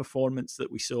kind of performance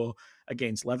that we saw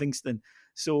against Livingston.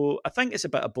 So I think it's a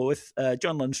bit of both.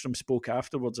 John Lundstrom spoke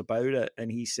afterwards about it,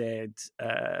 and he said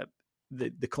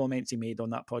the comments he made on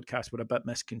that podcast were a bit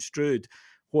misconstrued.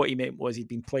 What he meant was he'd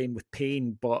been playing with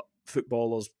pain, but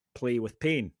footballers play with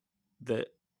pain. That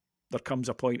there comes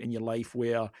a point in your life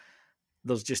where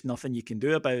there's just nothing you can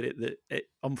do about it, that it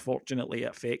unfortunately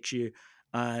affects you,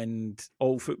 and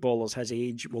all footballers his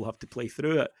age will have to play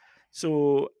through it.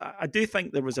 So I do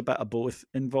think there was a bit of both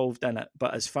involved in it,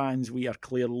 but as fans, we are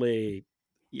clearly,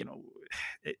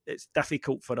 it's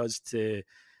difficult for us to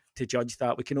judge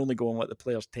that. We can only go on what the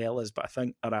players tell us, but I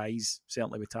think our eyes,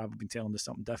 certainly with Tav, have been telling us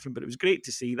something different. But it was great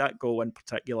to see that goal in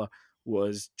particular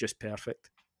was just perfect.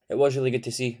 It was really good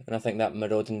to see, and I think that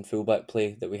marauding fullback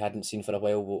play that we hadn't seen for a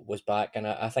while was back, and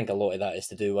I think a lot of that is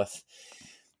to do with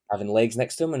having legs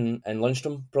next to him and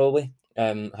Lundstrom, probably,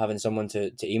 having someone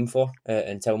to aim for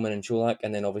in Tillman and Cholak,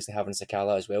 and then obviously having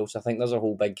Sakala as well. So I think there's a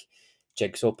whole big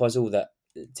jigsaw puzzle that,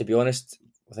 to be honest,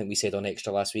 I think we said on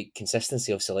Extra last week,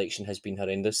 consistency of selection has been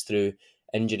horrendous through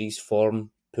injuries,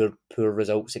 form, poor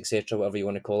results, etc., whatever you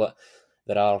want to call it.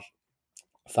 There are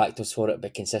factors for it,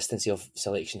 but consistency of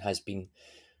selection has been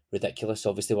ridiculous.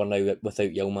 Obviously, we're now without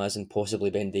Yilmaz and possibly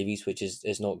Ben Davies, which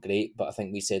is not great. But I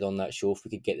think we said on that show, if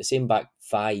we could get the same back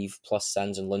five plus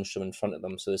Sands and Lundstrom in front of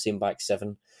them, so the same back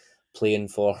seven playing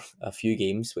for a few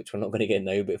games, which we're not going to get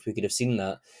now, but if we could have seen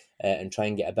that and try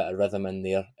and get a bit of rhythm in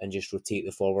there and just rotate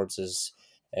the forwards as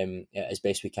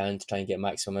best we can to try and get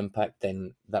maximum impact,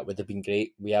 then that would have been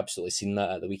great. We absolutely seen that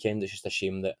at the weekend. It's just a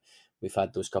shame that we've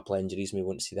had those couple of injuries and we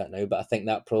won't see that now. But I think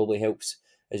that probably helps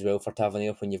as well for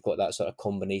Tavernier when you've got that sort of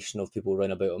combination of people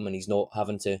running about him and he's not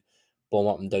having to bomb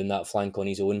up and down that flank on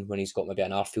his own when he's got maybe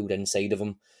an Arfield inside of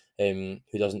him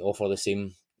who doesn't offer the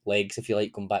same legs, if you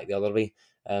like, going back the other way.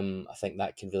 I think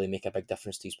that can really make a big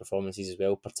difference to his performances as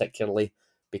well, particularly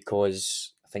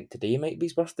because I think today might be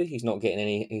his birthday. He's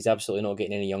absolutely not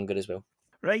getting any younger as well.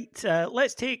 Right,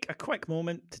 let's take a quick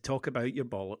moment to talk about your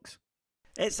bollocks.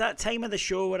 It's that time of the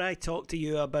show where I talk to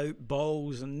you about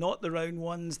balls, and not the round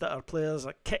ones that our players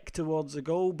are kicked towards the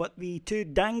goal, but the two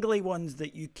dangly ones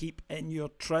that you keep in your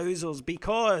trousers.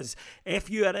 Because if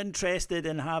you are interested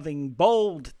in having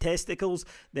bald testicles,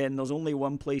 then there's only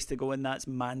one place to go, and that's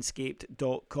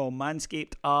manscaped.com.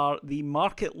 Manscaped are the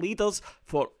market leaders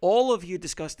for all of you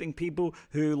disgusting people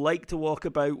who like to walk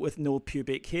about with no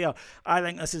pubic hair. I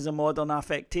think this is a modern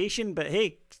affectation, but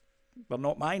hey, they're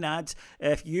not my nads.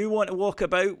 If you want to walk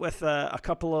about with a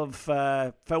couple of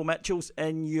Phil Mitchells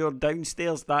in your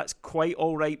downstairs, that's quite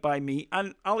all right by me.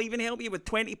 And I'll even help you with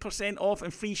 20% off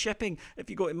and free shipping if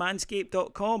you go to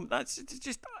manscaped.com. That's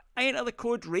just enter the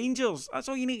code Rangers. That's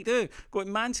all you need to do. Go to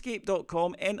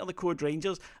manscaped.com, enter the code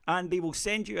Rangers, and they will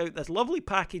send you out this lovely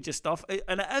package of stuff.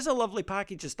 And it is a lovely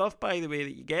package of stuff, by the way,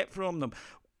 that you get from them.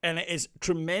 And it is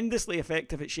tremendously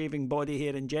effective at shaving body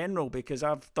hair in general, because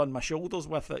I've done my shoulders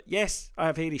with it. Yes, I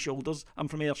have hairy shoulders. I'm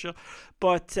from Ayrshire.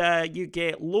 But you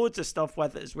get loads of stuff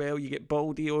with it as well. You get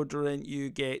ball deodorant, you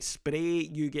get spray,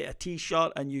 you get a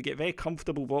t-shirt, and you get very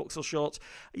comfortable boxer shorts.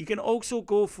 You can also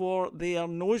go for their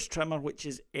nose trimmer, which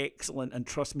is excellent. And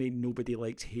trust me, nobody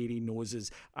likes hairy noses.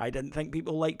 I didn't think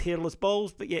people liked hairless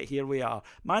balls, but yet here we are.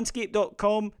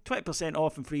 Manscaped.com, 20%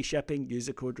 off and free shipping. Use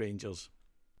the code Rangers.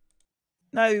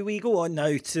 Now, we go on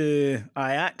now to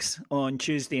Ajax on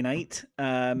Tuesday night.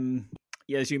 Yeah,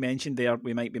 as you mentioned there,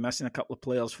 we might be missing a couple of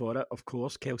players for it, of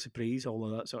course, Kelsey Priest, all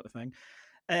of that sort of thing.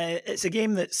 It's a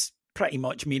game that's pretty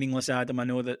much meaningless, Adam. I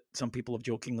know that some people have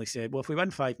jokingly said, well, if we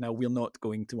win 5-0, we're not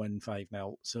going to win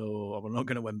 5-0, so we're not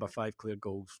going to win by 5 clear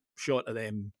goals, short of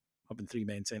them having 3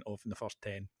 men sent off in the first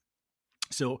 10.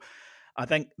 So I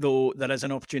think, though, there is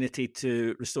an opportunity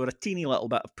to restore a teeny little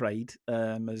bit of pride.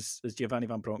 As Giovanni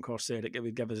Van Bronckhorst said, it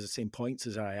would give us the same points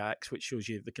as Ajax, which shows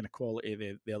you the kind of quality of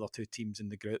the other two teams in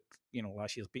the group. You know,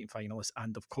 last year's beaten finalists,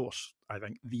 and of course, I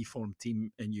think the form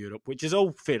team in Europe, which is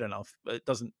all fair enough. It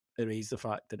doesn't erase the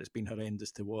fact that it's been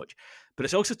horrendous to watch. But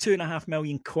it's also £2.5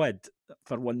 million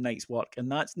for one night's work,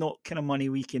 and that's not kind of money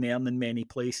we can earn in many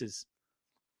places.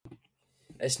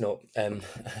 It's not. I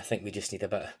think we just need a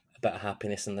bit of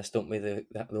happiness in this, don't we? The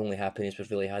only happiness we've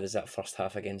really had is that first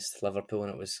half against Liverpool,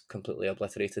 and it was completely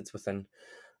obliterated within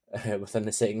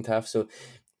the second half. So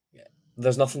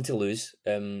there's nothing to lose.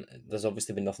 There's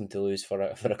obviously been nothing to lose for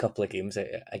a couple of games,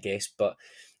 I guess. But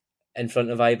in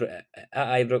front of at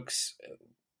Ibrox,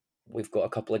 we've got a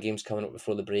couple of games coming up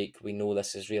before the break. We know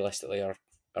this is realistically our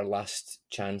last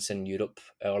chance in Europe,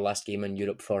 our last game in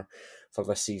Europe for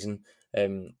this season.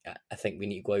 I think we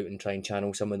need to go out and try and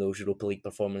channel some of those Europa League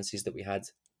performances that we had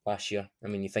last year. I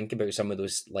mean, you think about some of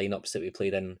those lineups that we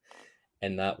played in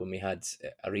that when we had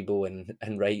Aribo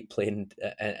and Wright playing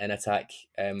in attack,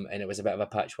 and it was a bit of a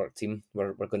patchwork team.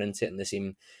 We're going into it in the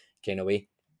same kind of way.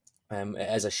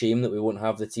 It is a shame that we won't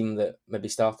have the team that maybe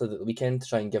started at the weekend to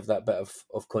try and give that bit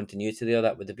of continuity there.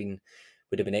 That would have been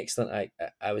excellent.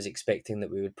 I was expecting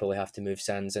that we would probably have to move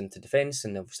Sands into defence,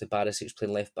 and obviously Barisic's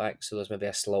playing left back, so there's maybe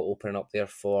a slot opening up there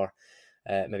for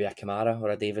maybe a Kamara or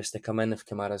a Davis to come in if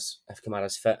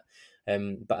Kamara's fit.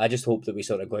 But I just hope that we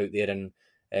sort of go out there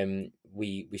and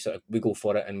we go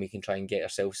for it, and we can try and get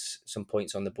ourselves some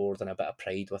points on the board, and a bit of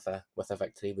pride with a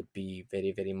victory would be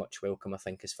very, very much welcome, I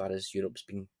think, as far as Europe's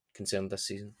been concerned this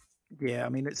season. Yeah, I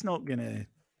mean, it's not going to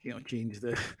change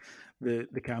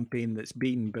the campaign that's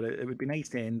been, but it would be nice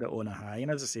to end it on a high.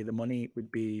 And as I say, the money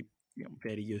would be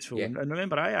very useful. Yeah. And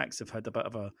remember, Ajax have had a bit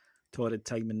of a torrid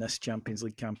time in this Champions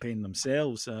League campaign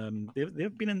themselves.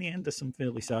 They've been in the end of some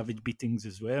fairly savage beatings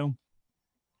as well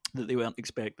that they weren't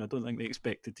expecting. I don't think they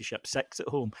expected to ship 6 at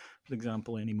home, for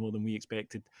example, any more than we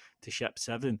expected to ship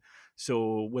 7.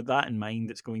 So with that in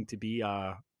mind, it's going to be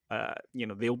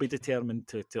they'll be determined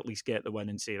to at least get the win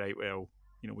and say, right, well,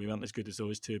 we weren't as good as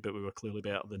those two, but we were clearly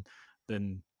better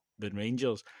than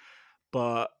Rangers.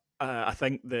 But I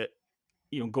think that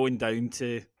going down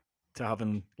to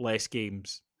having less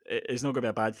games is not going to be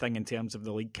a bad thing in terms of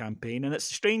the league campaign. And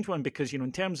it's a strange one because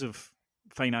in terms of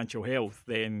financial health,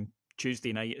 then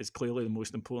Tuesday night is clearly the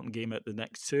most important game at the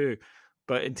next two.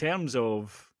 But in terms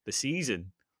of the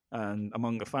season and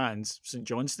among the fans, St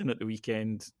Johnstone at the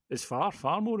weekend is far,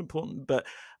 far more important. But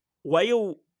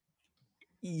while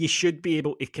you should be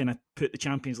able to kind of put the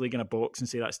Champions League in a box and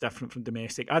say that's different from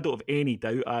domestic, I don't have any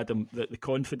doubt, Adam, that the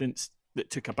confidence that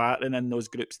took a battering in those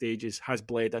group stages has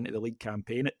bled into the league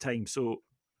campaign at times. So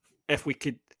if we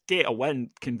could get a win,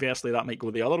 conversely, that might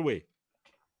go the other way.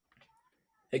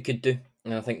 It could do.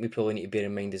 And I think we probably need to bear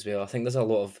in mind as well, I think there's a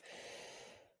lot of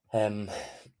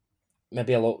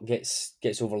maybe a lot gets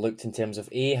overlooked in terms of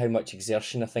how much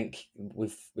exertion I think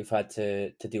we've had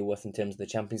to deal with in terms of the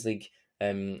Champions League,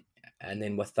 and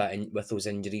then with those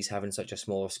injuries, having such a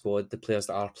smaller squad, the players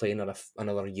that are playing are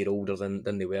another year older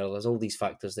than they were. There's all these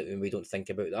factors that we don't think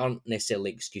about. They aren't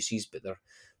necessarily excuses, but they're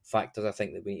factors I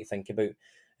think that we need to think about.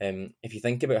 If you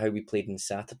think about how we played on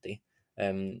Saturday,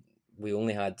 we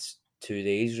only had 2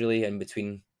 days really in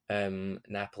between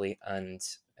Napoli and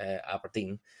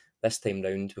Aberdeen. This time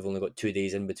round, we've only got 2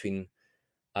 days in between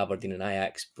Aberdeen and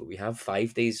Ajax, but we have 4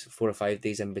 or 5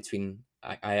 days in between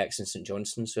Ajax and St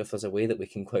Johnstone. So if there's a way that we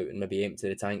can go out and maybe empty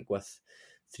the tank with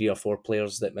 3 or 4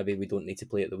 players that maybe we don't need to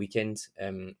play at the weekend,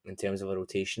 in terms of a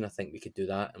rotation, I think we could do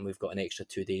that, and we've got an extra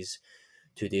 2 days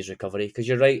recovery. Because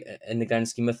you're right, in the grand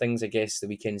scheme of things, I guess the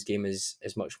weekend's game is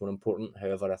much more important.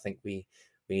 However, I think we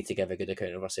need to give a good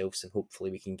account of ourselves, and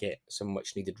hopefully we can get some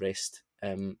much needed rest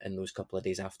in those couple of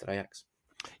days after Ajax.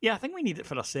 Yeah, I think we need it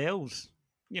for ourselves,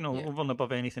 over and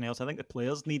above anything else. I think the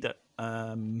players need it.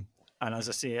 And as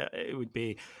I say, it would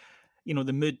be,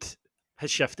 the mood has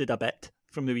shifted a bit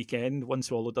from the weekend. One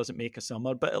swallow doesn't make a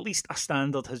summer, but at least a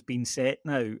standard has been set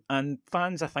now. And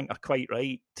fans, I think, are quite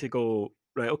right to go,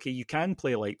 right, okay, you can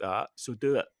play like that, so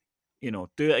do it.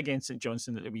 Do it against St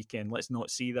Johnstone at the weekend. Let's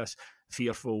not see this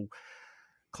fearful,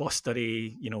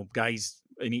 clustery, guys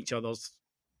in each other's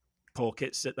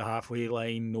pockets at the halfway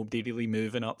line, nobody really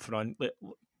moving up front.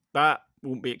 That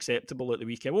won't be acceptable at the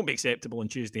weekend. It won't be acceptable on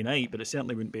Tuesday night, but it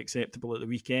certainly wouldn't be acceptable at the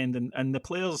weekend. And the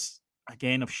players,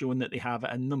 again, have shown that they have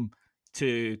it in them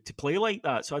to play like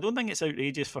that. So I don't think it's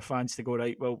outrageous for fans to go,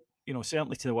 right, well,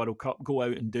 certainly to the World Cup, go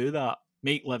out and do that,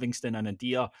 make Livingston an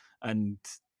idea, and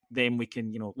then we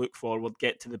can, look forward,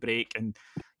 get to the break, and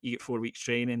you get 4 weeks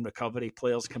training, recovery,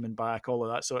 players coming back, all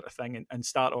of that sort of thing, and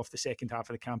start off the second half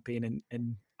of the campaign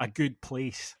in a good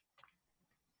place.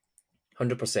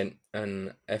 100%.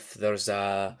 And if there's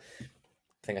I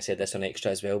think I said this on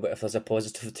Extra as well, but if there's a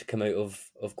positive to come out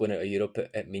of going out of Europe,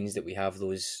 it means that we have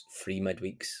those free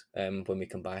midweeks when we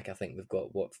come back. I think we've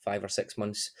got, 5 or 6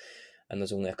 months and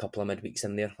there's only a couple of midweeks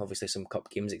in there. Obviously, some cup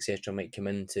games, etc., might come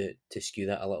in to skew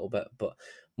that a little bit, but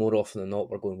more often than not,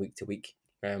 we're going week to week.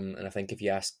 And I think if you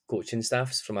ask coaching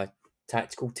staffs from a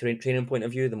tactical training point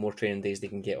of view, the more training days they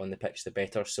can get on the pitch, the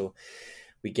better. So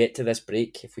we get to this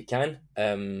break if we can,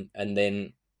 and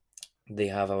then they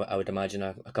have, I would imagine,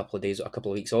 a couple of days, a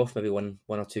couple of weeks off, maybe one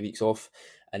or 2 weeks off,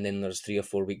 and then there's 3 or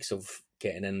 4 weeks of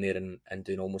getting in there and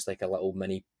doing almost like a little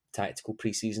mini tactical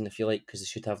pre-season, if you like, because they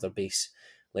should have their base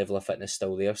level of fitness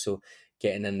still there. So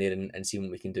getting in there and seeing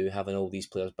what we can do, having all these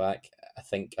players back,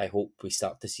 I hope we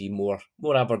start to see more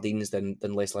Aberdeens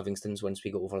than less Livingstons once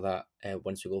we go over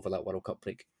that World Cup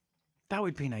break. That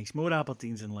would be nice. More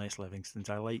Aberdeens and less Livingstons.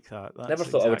 I like that. Never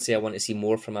thought I would say I want to see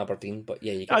more from Aberdeen, but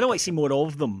yeah, I don't want to see more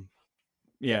of them.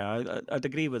 Yeah, I'd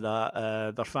agree with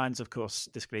that. Their fans, of course,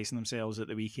 disgracing themselves at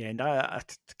the weekend. I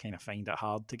kind of find it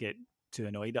hard to get too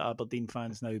annoyed at Aberdeen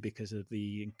fans now because of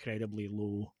the incredibly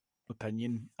low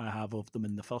opinion I have of them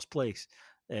in the first place.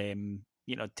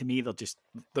 To me,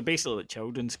 they're basically like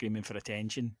children screaming for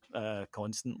attention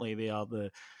constantly. They are the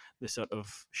sort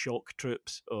of shock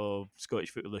troops of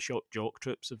Scottish football, the shock jock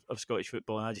troops of Scottish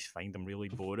football, and I just find them really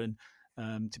boring,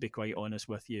 to be quite honest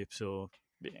with you. So,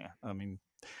 yeah, I mean,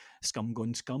 scum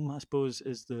gone scum, I suppose,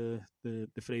 is the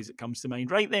phrase that comes to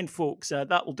mind. Right then, folks,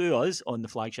 that will do us on the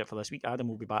flagship for this week. Adam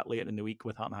will be back later in the week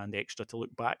with Heart and Hand Extra to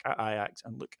look back at Ajax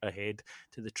and look ahead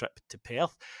to the trip to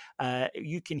Perth.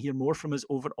 You can hear more from us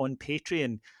over on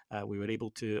Patreon. We were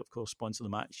able to, of course, sponsor the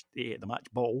match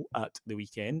ball at the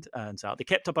weekend, and Saturday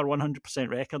kept up our 100%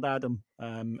 record, Adam.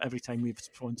 Every time we've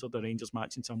sponsored a Rangers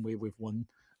match in some way, we've won.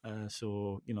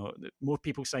 So, more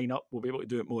people sign up, we'll be able to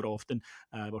do it more often.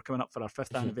 We're coming up for our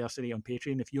 5th anniversary on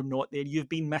Patreon. If you're not there, you've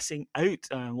been missing out.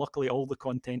 Luckily, all the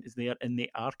content is there in the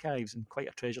archives, and quite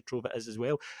a treasure trove it is as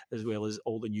well as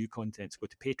all the new content. So go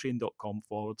to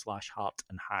patreon.com/heart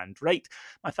and hand. Right.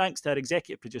 My thanks to our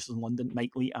executive producers in London,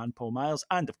 Mike Lee and Paul Myers,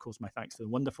 and of course my thanks to the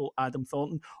wonderful Adam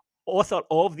Thornton, author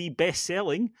of the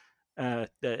best-selling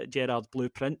Gerard's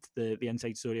Blueprint, the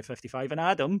inside story of 55. And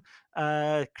Adam,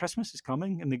 Christmas is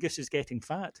coming and the goose is getting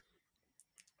fat.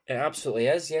 It absolutely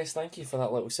is. Yes, thank you for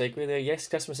that little segue there. Yes,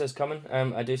 Christmas is coming.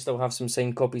 I do still have some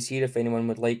signed copies here if anyone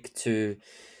would like to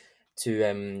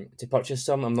purchase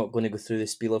some. I'm not going to go through the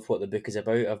spiel of what the book is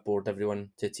about. I've bored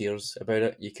everyone to tears about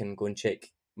it. You can go and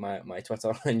check my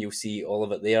Twitter and you'll see all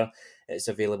of it there. It's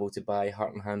available to buy,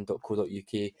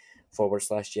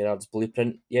 heartandhand.co.uk/Gerard's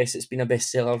Blueprint. Yes, it's been a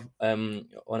bestseller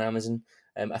on Amazon.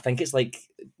 I think it's like,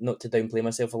 not to downplay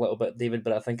myself a little bit, David,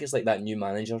 but I think it's like that new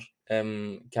manager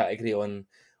category on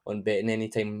betting.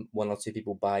 Anytime 1 or 2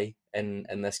 people buy in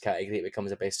this category, it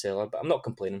becomes a bestseller. But I'm not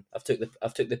complaining. I've took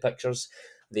the pictures,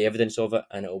 the evidence of it,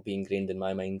 and it will be ingrained in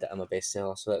my mind that I'm a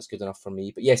bestseller. So that's good enough for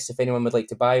me. But yes, if anyone would like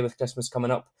to buy with Christmas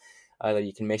coming up, either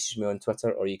you can message me on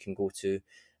Twitter or you can go to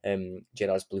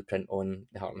Gerard's Blueprint on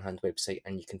the Heart and Hand website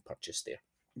and you can purchase there.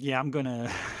 Yeah, I'm gonna.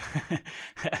 I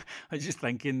was just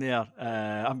thinking there.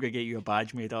 I'm gonna get you a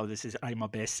badge made out of this. I'm a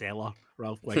bestseller,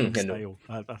 Ralph Wiggum style.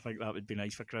 I think that would be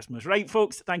nice for Christmas. Right,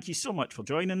 folks. Thank you so much for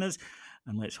joining us,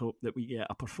 and let's hope that we get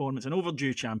a performance, an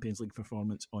overdue Champions League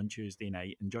performance on Tuesday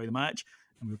night. Enjoy the match,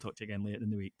 and we'll talk to you again later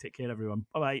in the week. Take care, everyone.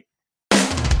 Bye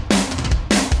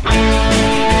bye.